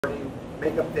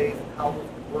makeup days and how those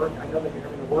would work? I know that you're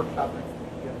having a workshop next week.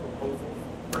 Do you have proposals,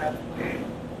 perhaps?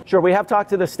 Sure, we have talked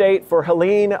to the state. For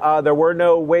Helene, there were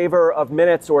no waiver of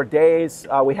minutes or days.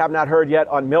 We have not heard yet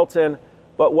on Milton.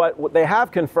 But what they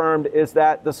have confirmed is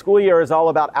that the school year is all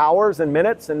about hours and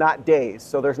minutes and not days.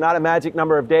 So there's not a magic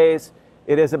number of days.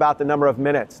 It is about the number of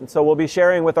minutes. And so we'll be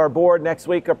sharing with our board next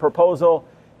week a proposal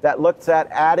that looks at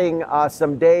adding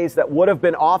some days that would have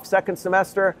been off second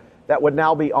semester that would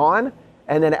now be on,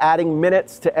 and then adding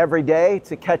minutes to every day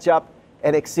to catch up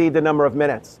and exceed the number of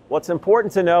minutes. What's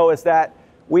important to know is that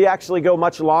we actually go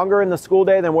much longer in the school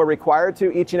day than we're required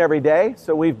to each and every day.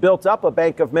 So we've built up a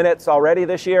bank of minutes already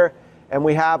this year, and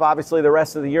we have obviously the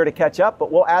rest of the year to catch up,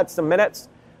 but we'll add some minutes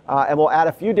and we'll add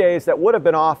a few days that would have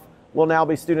been off will now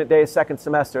be student days second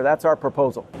semester. That's our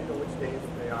proposal. Do you know which days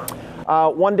they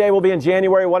are? One day will be in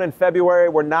January, one in February.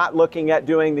 We're not looking at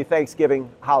doing the Thanksgiving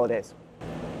holidays.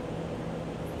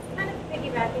 Kind of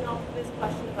piggybacking off of this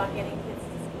question about getting kids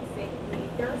to school safely,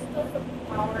 there are still some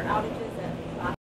power outages